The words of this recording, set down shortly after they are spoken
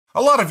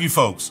A lot of you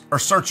folks are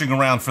searching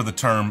around for the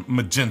term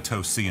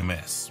Magento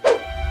CMS.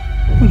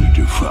 What did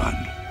you find?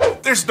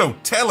 There's no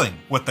telling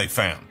what they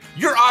found.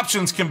 Your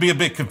options can be a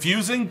bit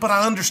confusing, but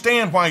I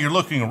understand why you're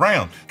looking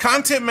around.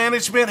 Content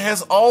management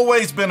has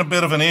always been a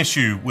bit of an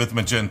issue with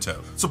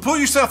Magento. So pull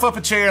yourself up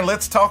a chair and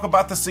let's talk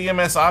about the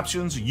CMS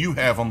options you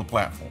have on the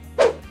platform.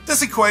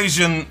 This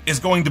equation is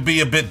going to be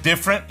a bit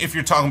different if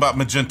you're talking about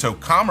Magento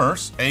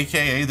Commerce,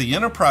 aka the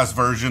enterprise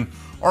version,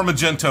 or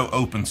Magento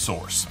open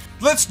source.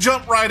 Let's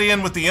jump right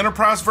in with the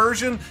enterprise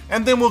version,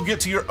 and then we'll get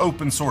to your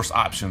open source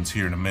options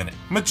here in a minute.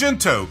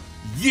 Magento,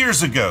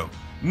 years ago,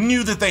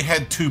 knew that they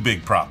had two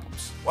big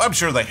problems. Well, I'm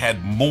sure they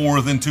had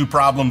more than two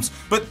problems,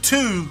 but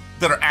two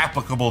that are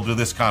applicable to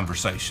this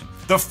conversation.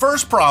 The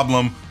first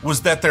problem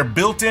was that their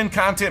built-in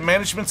content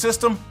management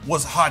system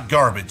was hot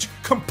garbage,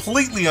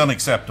 completely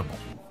unacceptable.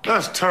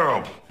 That's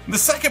terrible. The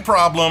second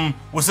problem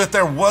was that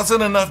there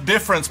wasn't enough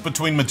difference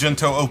between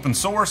Magento open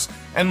source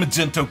and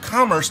Magento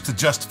Commerce to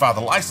justify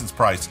the license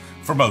price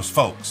for most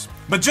folks.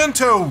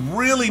 Magento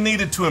really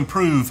needed to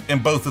improve in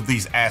both of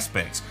these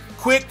aspects,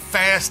 quick,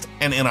 fast,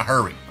 and in a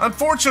hurry.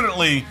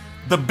 Unfortunately,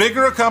 the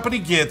bigger a company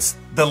gets,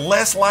 the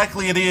less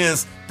likely it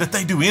is that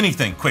they do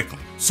anything quickly.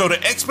 So to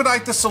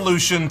expedite the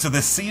solution to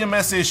this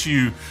CMS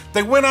issue,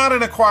 they went out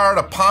and acquired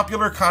a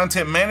popular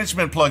content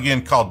management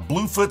plugin called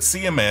Bluefoot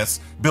CMS,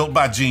 built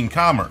by Gene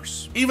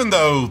Commerce. Even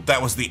though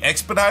that was the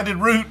expedited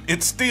route,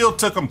 it still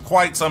took them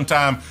quite some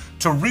time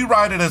to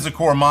rewrite it as a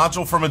core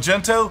module for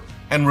Magento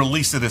and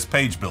release it as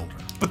page builder.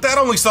 But that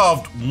only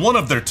solved one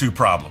of their two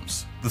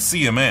problems, the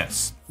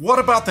CMS. What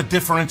about the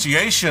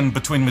differentiation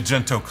between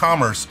Magento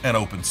Commerce and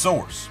open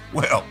source?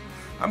 Well,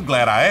 I'm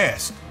glad I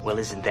asked. Well,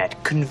 isn't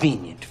that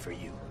convenient for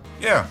you?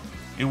 Yeah,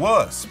 it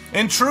was.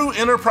 In true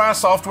enterprise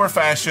software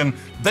fashion,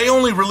 they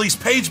only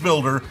released Page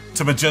Builder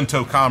to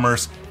Magento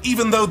Commerce,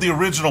 even though the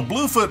original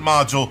Bluefoot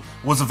module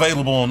was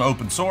available on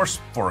open source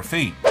for a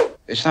fee.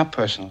 It's not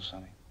personal,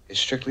 Sonny. It's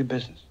strictly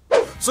business.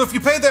 So if you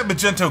pay that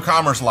Magento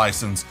Commerce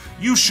license,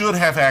 you should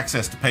have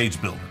access to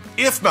Page Builder.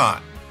 If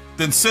not,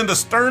 then send a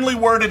sternly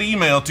worded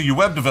email to your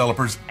web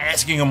developers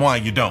asking them why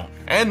you don't.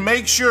 And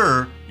make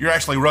sure you're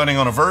actually running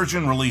on a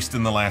version released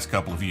in the last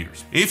couple of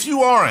years. If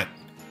you aren't,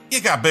 you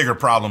got bigger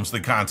problems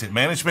than content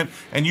management,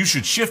 and you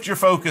should shift your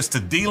focus to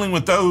dealing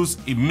with those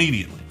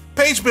immediately.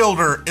 Page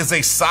Builder is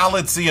a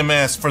solid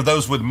CMS for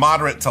those with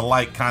moderate to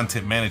light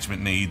content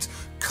management needs,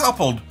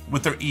 coupled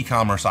with their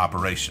e-commerce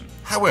operation.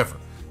 However,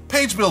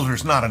 Page Builder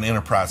is not an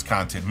enterprise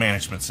content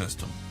management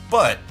system,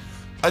 but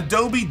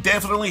Adobe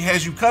definitely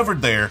has you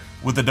covered there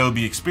with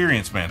Adobe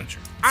Experience Manager.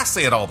 I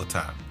say it all the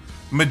time.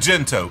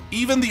 Magento,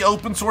 even the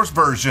open source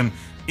version,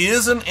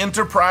 is an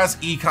enterprise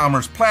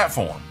e-commerce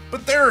platform,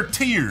 but there are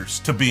tiers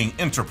to being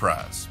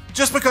enterprise.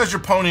 Just because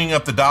you're ponying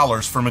up the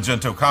dollars for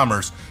Magento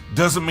Commerce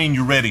doesn't mean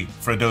you're ready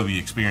for Adobe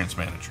Experience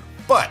Manager.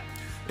 But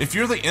if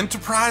you're the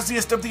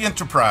enterprisiest of the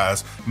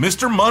enterprise,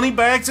 Mr.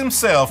 Moneybags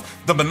himself,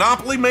 the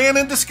monopoly man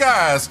in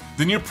disguise,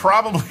 then you're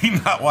probably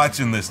not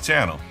watching this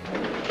channel.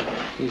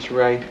 He's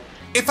right.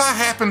 If I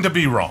happen to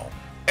be wrong,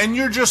 and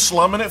you're just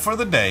slumming it for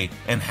the day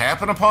and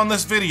happen upon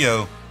this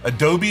video,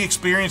 Adobe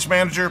Experience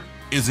Manager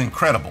is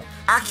incredible.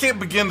 I can't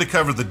begin to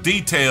cover the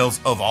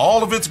details of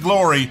all of its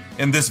glory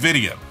in this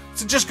video,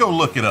 so just go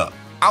look it up.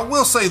 I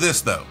will say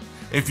this though,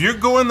 if you're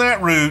going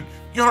that route,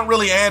 you aren't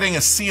really adding a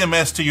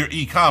CMS to your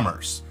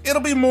e-commerce.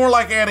 It'll be more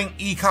like adding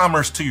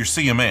e-commerce to your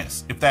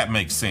CMS, if that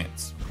makes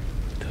sense.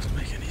 Doesn't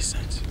make any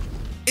sense.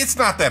 It's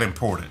not that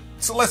important,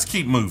 so let's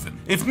keep moving.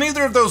 If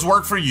neither of those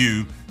work for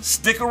you,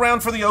 stick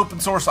around for the open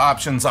source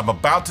options I'm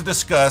about to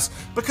discuss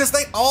because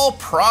they all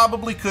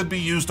probably could be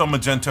used on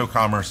Magento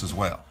Commerce as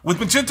well. With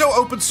Magento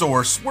open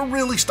source, we're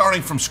really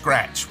starting from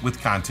scratch with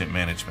content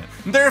management.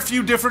 There are a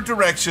few different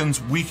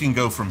directions we can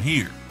go from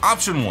here.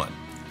 Option 1,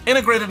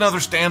 integrate another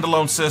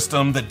standalone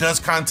system that does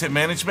content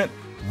management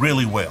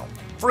really well.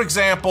 For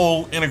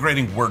example,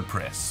 integrating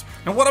WordPress.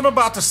 Now what I'm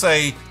about to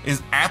say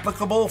is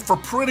applicable for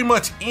pretty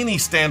much any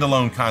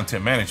standalone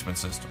content management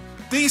system.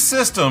 These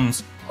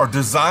systems are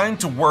designed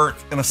to work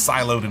in a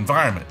siloed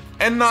environment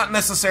and not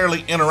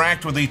necessarily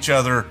interact with each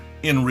other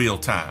in real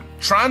time.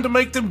 Trying to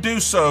make them do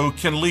so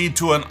can lead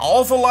to an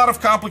awful lot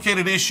of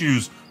complicated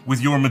issues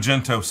with your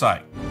Magento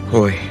site.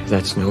 Boy,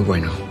 that's no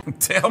bueno.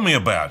 Tell me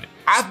about it.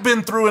 I've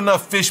been through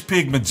enough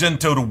FishPig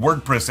Magento to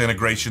WordPress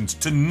integrations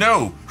to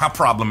know how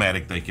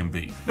problematic they can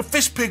be. Now,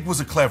 FishPig was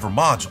a clever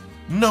module,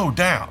 no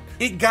doubt.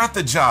 It got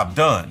the job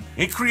done.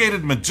 It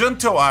created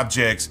Magento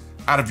objects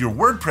out of your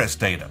WordPress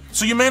data.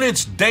 So you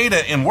manage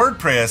data in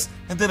WordPress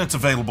and then it's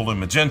available in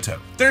Magento.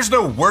 There's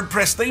no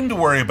WordPress theme to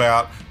worry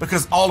about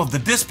because all of the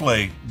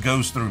display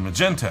goes through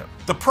Magento.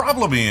 The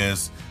problem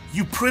is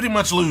you pretty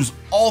much lose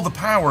all the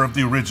power of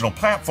the original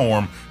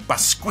platform by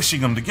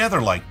squishing them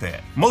together like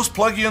that. Most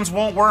plugins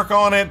won't work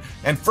on it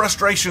and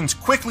frustrations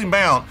quickly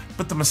mount,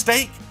 but the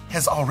mistake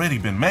has already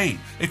been made.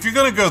 If you're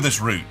gonna go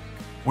this route,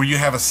 where you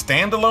have a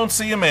standalone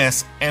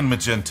CMS and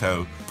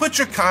Magento, put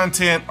your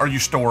content or your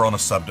store on a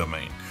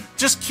subdomain.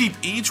 Just keep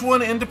each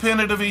one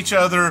independent of each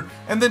other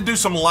and then do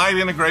some light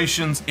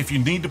integrations if you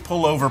need to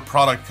pull over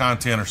product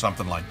content or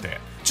something like that.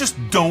 Just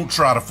don't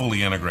try to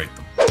fully integrate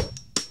them.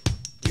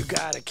 You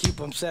gotta keep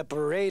them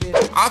separated.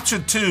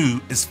 Option 2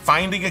 is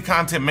finding a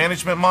content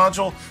management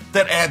module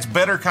that adds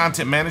better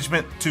content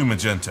management to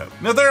Magento.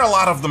 Now, there are a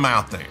lot of them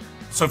out there.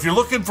 So if you're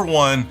looking for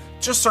one,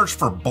 just search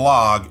for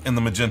blog in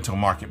the Magento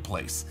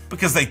marketplace,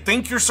 because they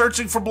think you're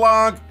searching for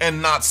blog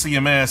and not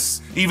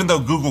CMS, even though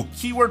Google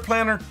Keyword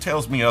Planner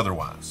tells me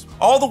otherwise.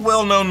 All the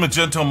well-known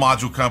Magento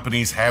module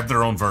companies have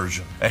their own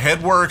version.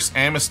 Aheadworks,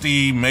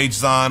 Amnesty,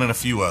 Magezon, and a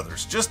few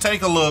others. Just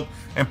take a look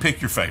and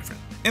pick your favorite.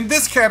 In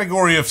this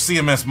category of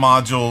CMS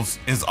modules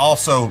is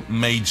also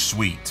Mage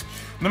Suite.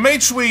 The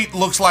Mage Suite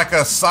looks like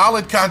a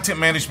solid content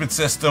management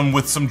system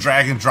with some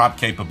drag and drop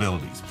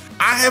capabilities.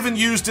 I haven't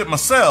used it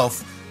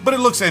myself, but it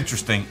looks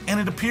interesting and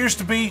it appears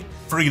to be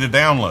free to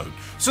download.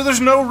 So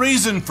there's no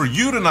reason for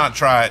you to not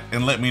try it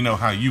and let me know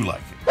how you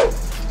like it.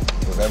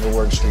 Whatever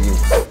works for you.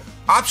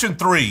 Option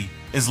 3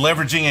 is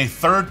leveraging a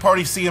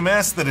third-party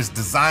CMS that is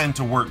designed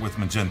to work with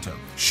Magento.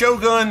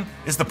 Shogun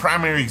is the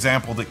primary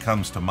example that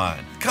comes to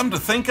mind. Come to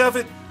think of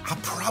it, I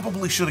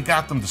probably should have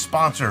got them to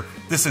sponsor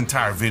this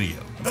entire video.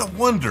 But I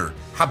wonder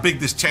how big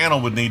this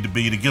channel would need to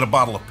be to get a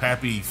bottle of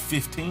Pappy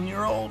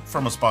 15-year-old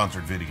from a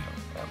sponsored video.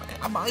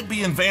 I might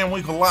be in Van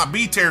Winkle Lot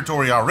B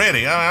territory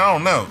already. I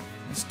don't know.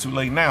 It's too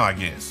late now, I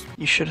guess.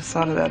 You should have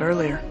thought of that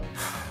earlier.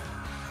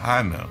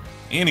 I know.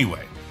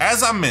 Anyway,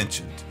 as I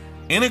mentioned,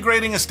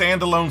 integrating a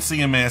standalone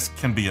CMS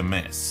can be a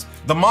mess.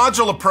 The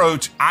module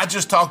approach I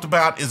just talked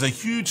about is a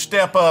huge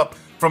step up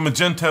from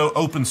Magento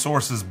open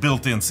source's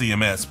built-in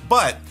CMS,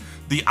 but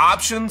the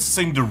options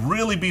seem to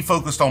really be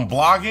focused on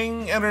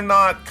blogging and are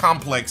not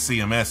complex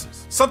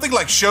CMSs. Something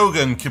like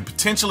Shogun can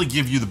potentially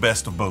give you the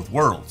best of both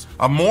worlds.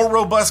 A more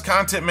robust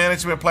content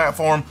management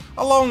platform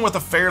along with a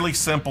fairly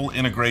simple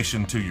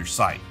integration to your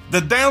site.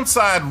 The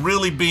downside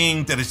really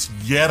being that it's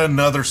yet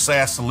another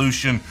SaaS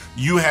solution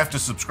you have to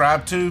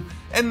subscribe to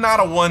and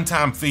not a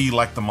one-time fee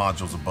like the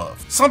modules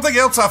above. Something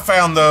else I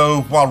found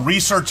though while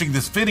researching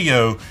this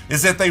video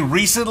is that they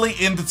recently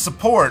ended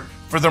support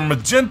for their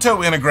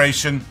Magento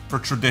integration for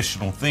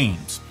traditional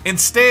themes.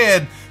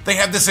 Instead, they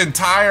have this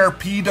entire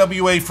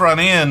PWA front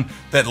end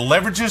that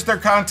leverages their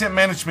content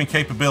management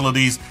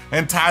capabilities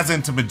and ties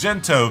into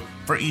Magento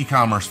for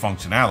e-commerce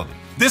functionality.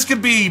 This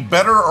could be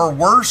better or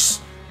worse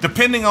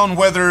depending on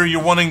whether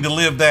you're wanting to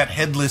live that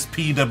headless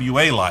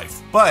PWA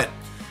life, but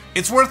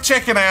it's worth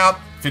checking out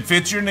if it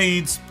fits your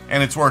needs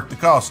and it's worth the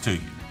cost to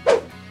you.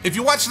 If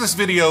you watch this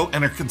video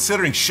and are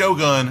considering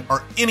Shogun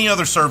or any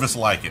other service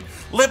like it,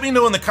 let me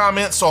know in the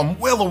comments so I'm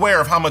well aware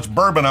of how much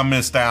bourbon I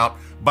missed out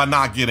by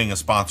not getting a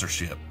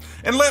sponsorship.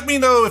 And let me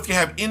know if you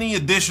have any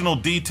additional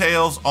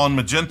details on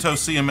Magento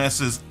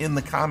CMSs in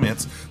the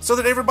comments so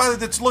that everybody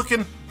that's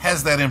looking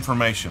has that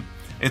information.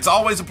 It's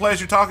always a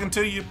pleasure talking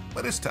to you,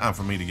 but it's time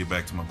for me to get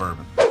back to my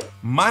bourbon.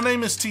 My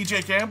name is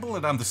TJ Campbell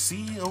and I'm the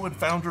CEO and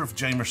founder of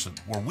Jamerson,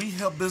 where we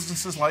help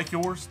businesses like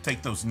yours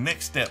take those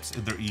next steps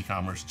in their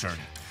e-commerce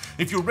journey.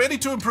 If you're ready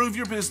to improve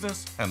your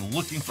business and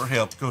looking for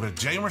help, go to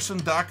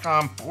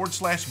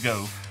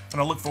jamerson.com/go,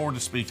 and I look forward to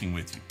speaking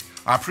with you.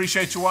 I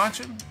appreciate you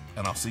watching,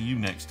 and I'll see you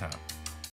next time.